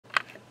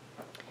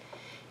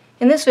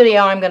In this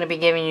video I'm going to be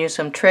giving you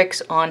some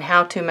tricks on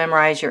how to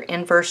memorize your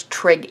inverse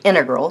trig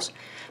integrals.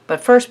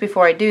 But first,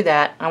 before I do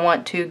that, I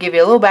want to give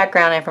you a little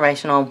background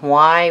information on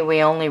why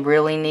we only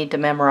really need to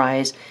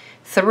memorize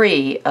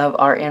 3 of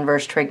our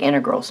inverse trig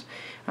integrals.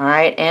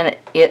 Alright, and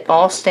it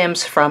all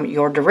stems from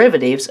your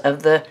derivatives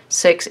of the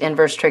 6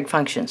 inverse trig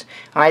functions.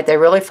 Alright, they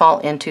really fall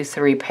into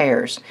 3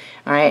 pairs.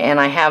 Alright, and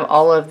I have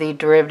all of the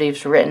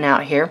derivatives written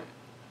out here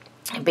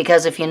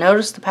because if you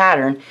notice the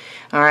pattern,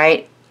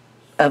 alright,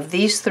 of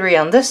these 3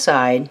 on this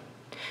side,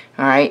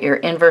 alright, your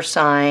inverse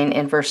sine,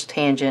 inverse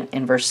tangent,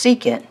 inverse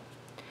secant,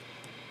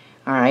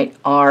 alright,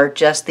 are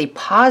just the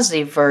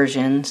positive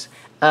versions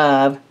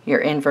of your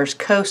inverse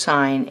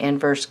cosine,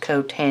 inverse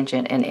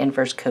cotangent, and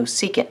inverse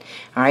cosecant.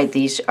 Alright,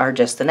 these are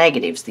just the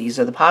negatives. These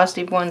are the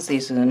positive ones,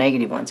 these are the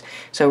negative ones.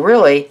 So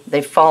really,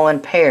 they fall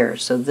in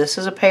pairs. So this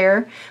is a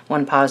pair,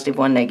 1 positive,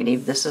 1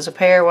 negative. This is a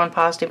pair, 1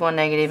 positive, 1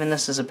 negative, and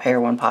this is a pair,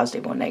 1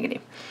 positive, 1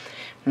 negative.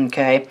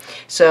 Okay,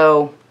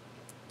 so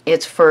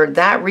it's for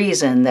that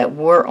reason that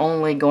we're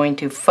only going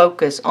to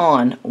focus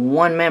on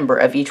one member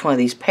of each one of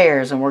these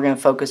pairs, and we're going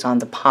to focus on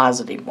the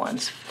positive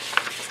ones.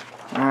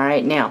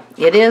 Alright, now,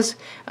 it is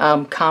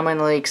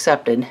commonly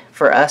accepted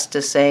for us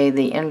to say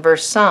the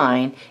inverse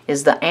sine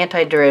is the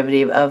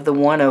antiderivative of the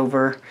 1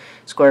 over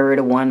square root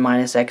of 1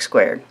 minus x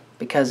squared.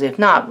 Because if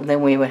not,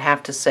 then we would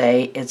have to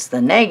say it's the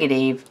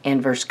negative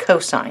inverse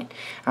cosine.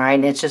 Alright,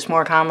 and it's just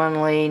more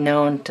commonly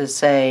known to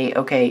say,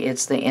 okay,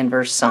 it's the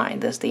inverse sine.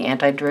 This is the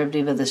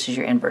antiderivative of this is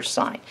your inverse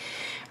sine.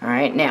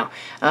 Alright, now,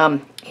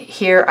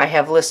 here I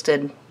have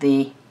listed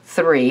the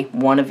 3,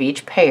 one of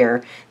each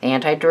pair, the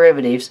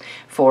antiderivatives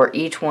for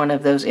each one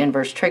of those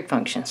inverse trig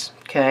functions.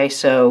 Okay,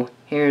 so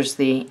here's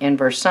the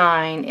inverse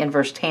sine,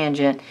 inverse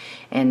tangent,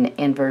 and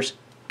inverse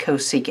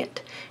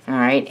cosecant.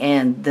 Alright,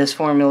 and this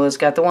formula's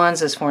got the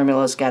 1s, this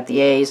formula's got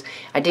the a's.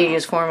 I do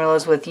use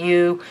formulas with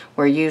u,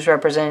 where u's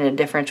represent a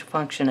differential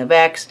function of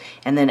x,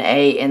 and then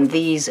a, and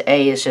these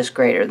a is just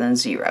greater than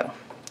 0.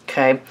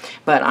 Okay,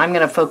 but I'm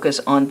going to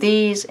focus on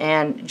these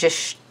and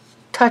just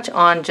touch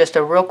on just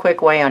a real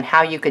quick way on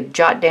how you could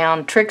jot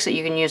down, tricks that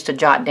you can use to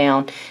jot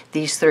down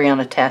these 3 on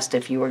a test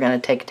if you were going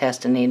to take a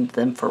test and need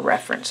them for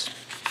reference.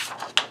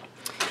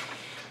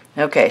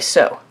 Okay,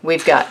 so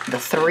we've got the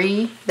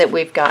 3 that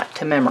we've got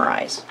to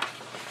memorize.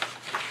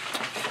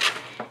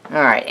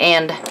 Alright,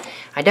 and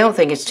I don't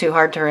think it's too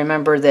hard to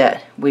remember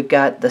that we've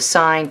got the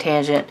sine,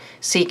 tangent,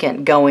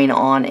 secant going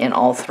on in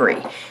all 3.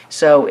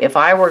 So if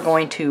I were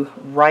going to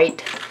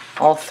write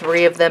all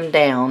 3 of them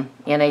down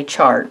in a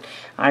chart,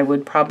 I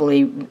would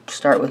probably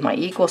start with my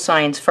equal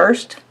signs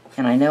first,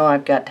 and I know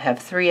I've got to have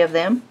 3 of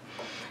them.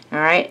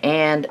 Alright,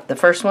 and the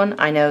first one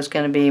I know is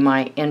going to be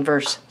my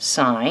inverse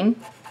sine,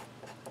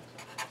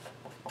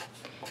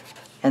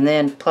 and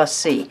then plus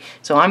c.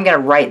 So I'm going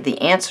to write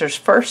the answers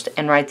first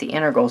and write the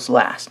integrals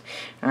last.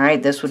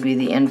 Alright, this would be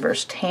the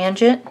inverse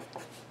tangent,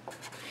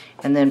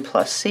 and then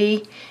plus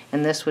c,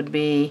 and this would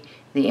be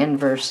the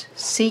inverse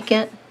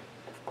secant,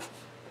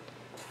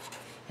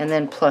 and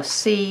then plus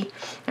c.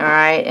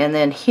 Alright, and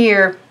then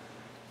here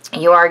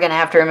you are going to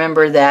have to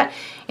remember that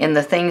in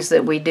the things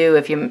that we do,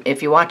 if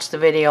you watch the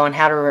video on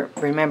how to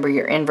remember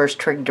your inverse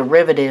trig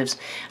derivatives,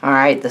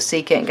 alright, the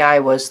secant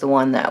guy was the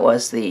one that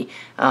was the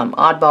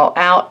oddball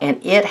out, and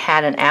it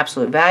had an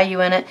absolute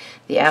value in it.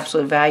 The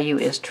absolute value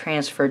is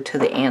transferred to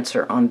the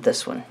answer on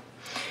this one.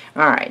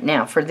 Alright,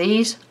 now for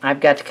these, I've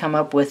got to come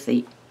up with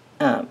the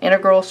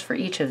integrals for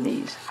each of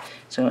these.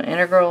 So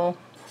integral,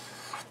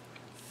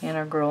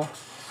 integral,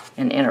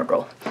 and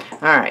integral.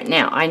 Alright,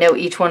 now I know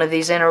each one of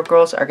these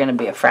integrals are going to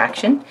be a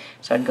fraction,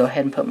 so I'd go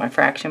ahead and put my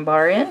fraction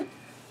bar in.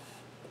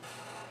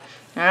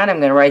 Alright, I'm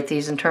going to write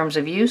these in terms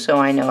of u, so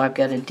I know I've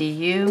got a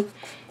du,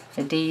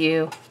 and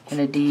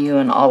a du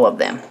in all of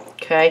them.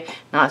 Okay,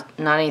 not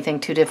anything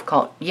too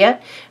difficult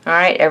yet.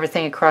 Alright,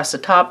 everything across the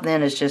top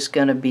then is just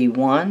going to be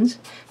 1s.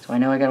 So I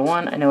know I got a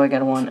 1, I know I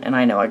got a 1, and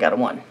I know I got a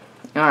 1.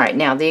 Alright,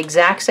 now the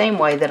exact same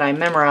way that I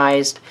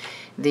memorized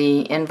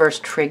the inverse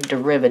trig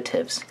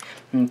derivatives.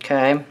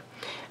 Okay,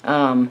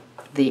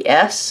 the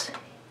s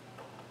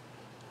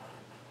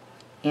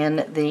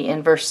in the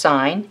inverse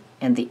sine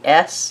and the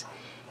s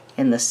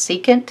in the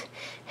secant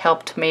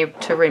helped me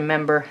to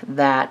remember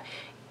that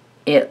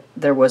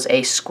there was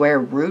a square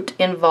root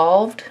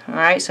involved.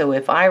 Alright, so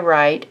if I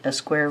write a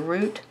square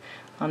root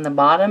on the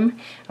bottom,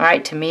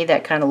 alright, to me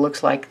that kind of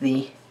looks like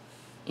the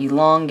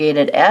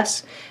elongated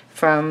s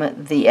from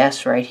the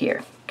s right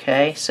here.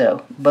 Okay,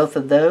 so both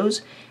of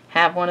those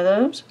have one of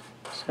those.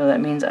 So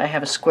that means I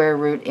have a square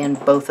root in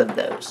both of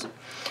those.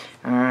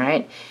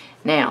 Alright,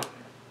 now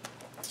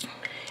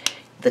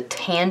the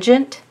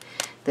tangent,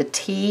 the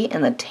t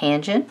and the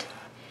tangent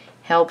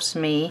helps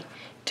me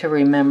to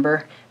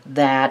remember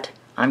that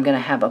I'm going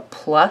to have a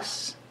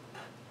plus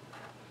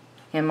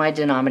in my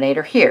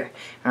denominator here.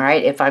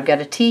 Alright, if I've got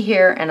a t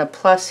here and a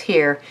plus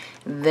here,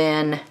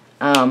 then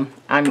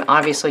I'm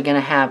obviously going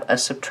to have a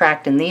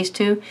subtract in these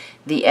two.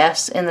 The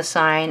s in the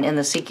sine and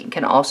the secant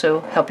can also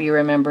help you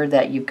remember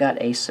that you've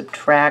got a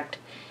subtract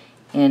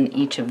in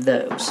each of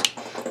those.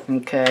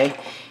 Okay,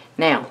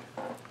 now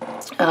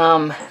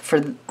For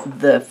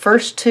the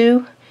first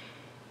two,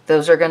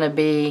 those are going to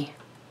be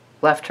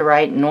left to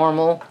right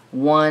normal,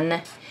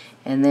 1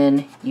 and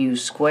then u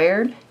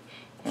squared,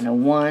 and a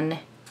 1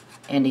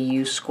 and a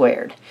u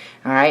squared.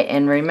 Alright,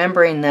 and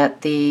remembering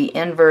that the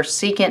inverse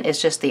secant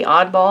is just the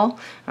oddball,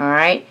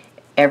 alright,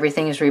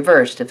 everything is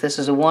reversed. If this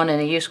is a 1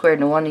 and a u squared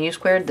and a 1 and a u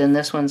squared, then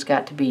this one's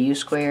got to be u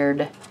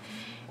squared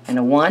and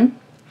a 1.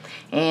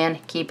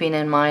 And keeping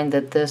in mind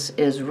that this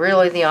is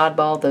really the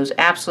oddball, those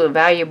absolute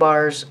value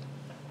bars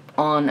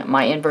on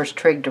my inverse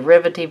trig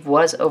derivative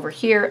was over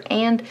here,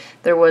 and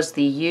there was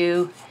the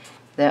u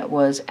that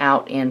was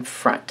out in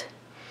front.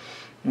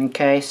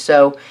 Okay,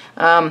 so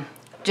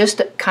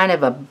just kind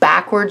of a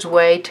backwards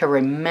way to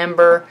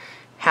remember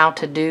how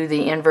to do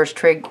the inverse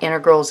trig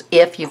integrals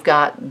if you've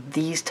got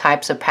these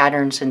types of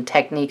patterns and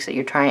techniques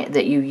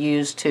that you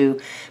use to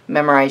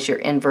memorize your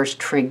inverse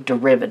trig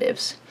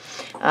derivatives.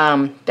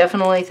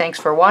 Definitely thanks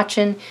for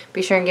watching.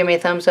 Be sure and give me a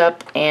thumbs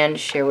up and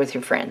share with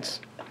your friends.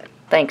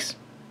 Thanks.